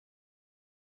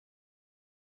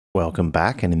Welcome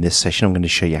back, and in this session I'm going to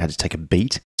show you how to take a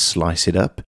beat, slice it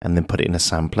up, and then put it in a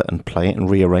sampler and play it and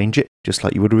rearrange it, just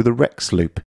like you would with a Rex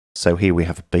loop. So here we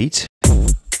have a beat.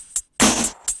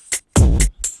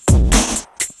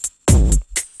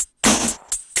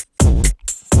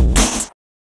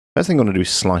 First thing I want to do is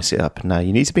slice it up. Now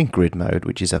you need to be in grid mode,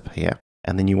 which is up here,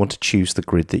 and then you want to choose the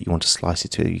grid that you want to slice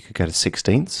it to. You could go to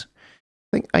 16ths.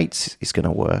 I think 8ths is going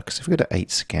to work, so if we go to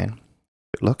 8ths again,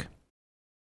 good luck.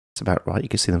 It's about right, you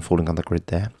can see them falling on the grid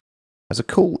there. As a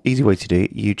cool, easy way to do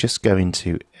it, you just go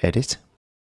into Edit,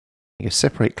 you go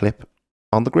Separate Clip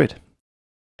on the grid,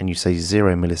 and you say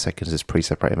 0 milliseconds as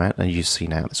pre-separate amount, and you see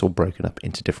now it's all broken up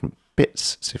into different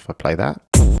bits. So if I play that,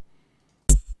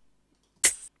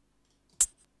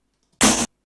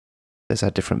 there's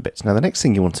our different bits. Now the next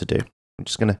thing you want to do, I'm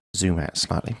just going to zoom out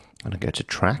slightly. I'm going to go to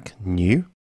Track, New,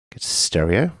 go to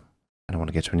Stereo, and I want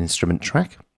to go to an instrument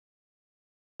track,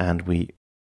 and we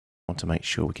want to make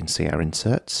sure we can see our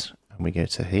inserts, and we go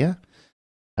to here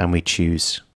and we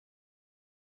choose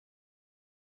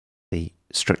the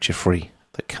structure free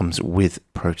that comes with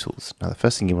Pro Tools. Now the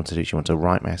first thing you want to do is you want to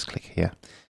right mouse click here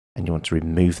and you want to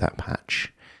remove that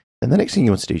patch. Then the next thing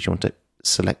you want to do is you want to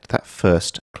select that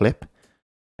first clip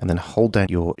and then hold down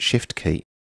your shift key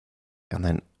and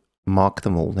then mark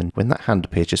them all. Then when that hand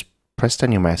appears, just press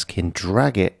down your mouse key and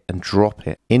drag it and drop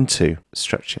it into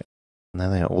structure. And there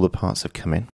they are, all the parts have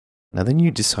come in. Now then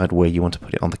you decide where you want to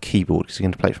put it on the keyboard, because you're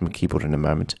going to play it from a keyboard in a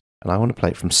moment. And I want to play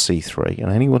it from C3, and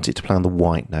I only want it to play on the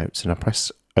white notes, and I press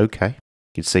OK. You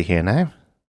can see here now.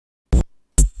 There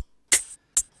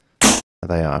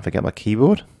they are. If I get my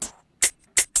keyboard.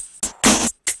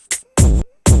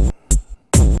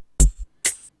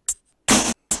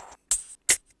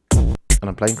 And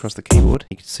I'm playing across the keyboard,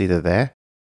 you can see they're there.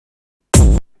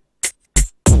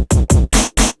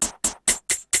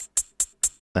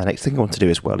 The next thing I want to do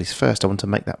as well is first I want to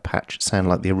make that patch sound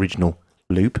like the original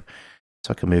loop,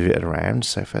 so I can move it around.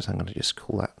 So first I'm going to just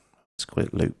call that, let's call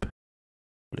it loop,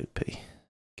 loopy,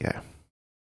 go.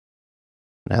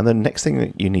 Now the next thing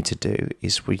that you need to do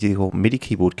is with your MIDI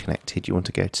keyboard connected, you want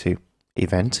to go to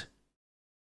Event,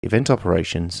 Event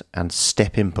Operations, and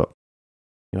Step Input.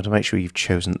 You want to make sure you've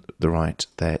chosen the right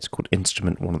there. It's called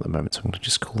Instrument 1 at the moment, so I'm going to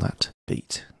just call that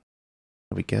Beat.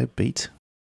 There we go, Beat.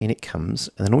 In it comes,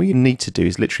 and then all you need to do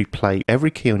is literally play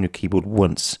every key on your keyboard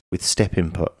once with step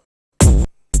input.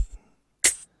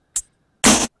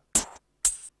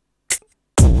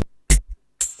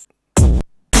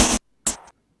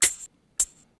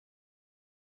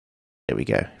 There we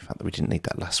go. In fact, we didn't need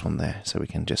that last one there, so we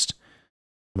can just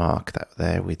mark that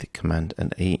there with the Command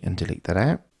and E and delete that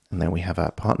out. And then we have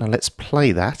our partner. Let's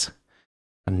play that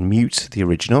and mute the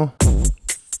original.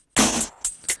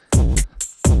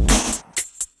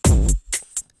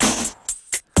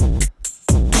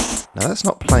 Now that's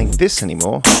not playing this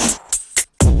anymore,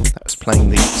 that was playing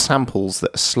the samples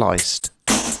that are sliced.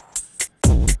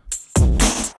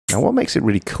 Now what makes it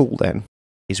really cool then,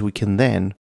 is we can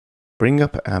then bring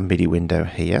up our MIDI window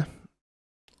here,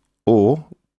 or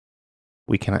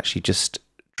we can actually just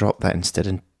drop that instead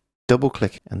and double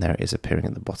click, and there it is appearing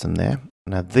at the bottom there.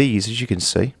 Now these, as you can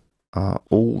see, are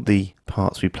all the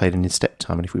parts we played in step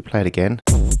time, and if we play it again,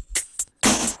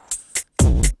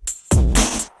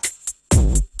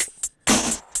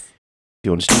 if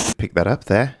you want to pick that up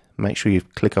there, make sure you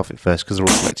click off it first because they're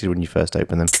all selected when you first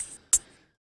open them.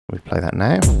 We play that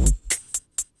now.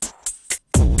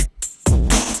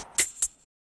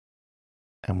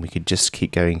 And we could just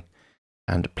keep going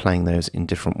and playing those in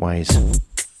different ways.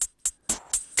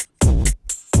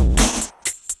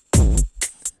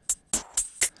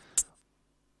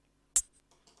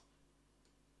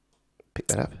 Pick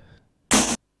that up.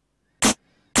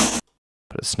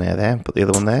 Put a snare there, put the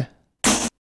other one there.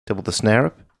 Double the snare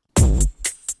up.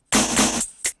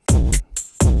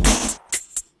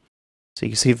 So you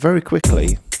can see very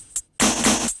quickly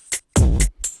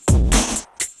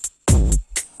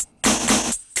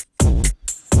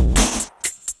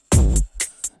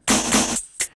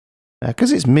now,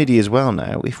 because it's MIDI as well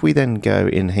now, if we then go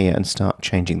in here and start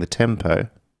changing the tempo,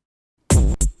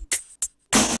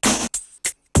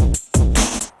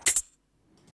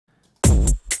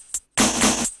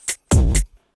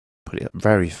 put it up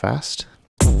very fast.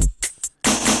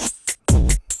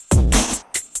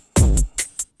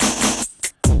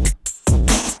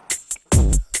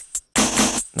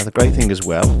 Now the great thing as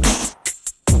well is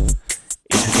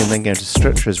we can then go into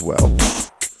structure as well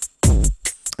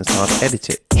and start to edit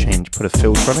it, put a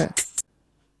filter on it.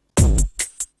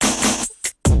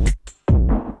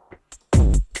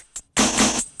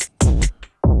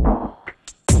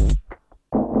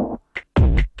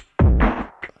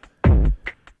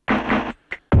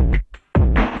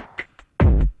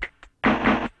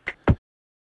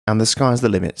 and the sky's the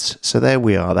limits. So there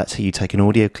we are. That's how you take an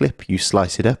audio clip, you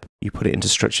slice it up, you put it into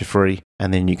Structure Free,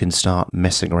 and then you can start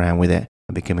messing around with it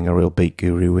and becoming a real beat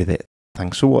guru with it.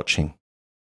 Thanks for watching.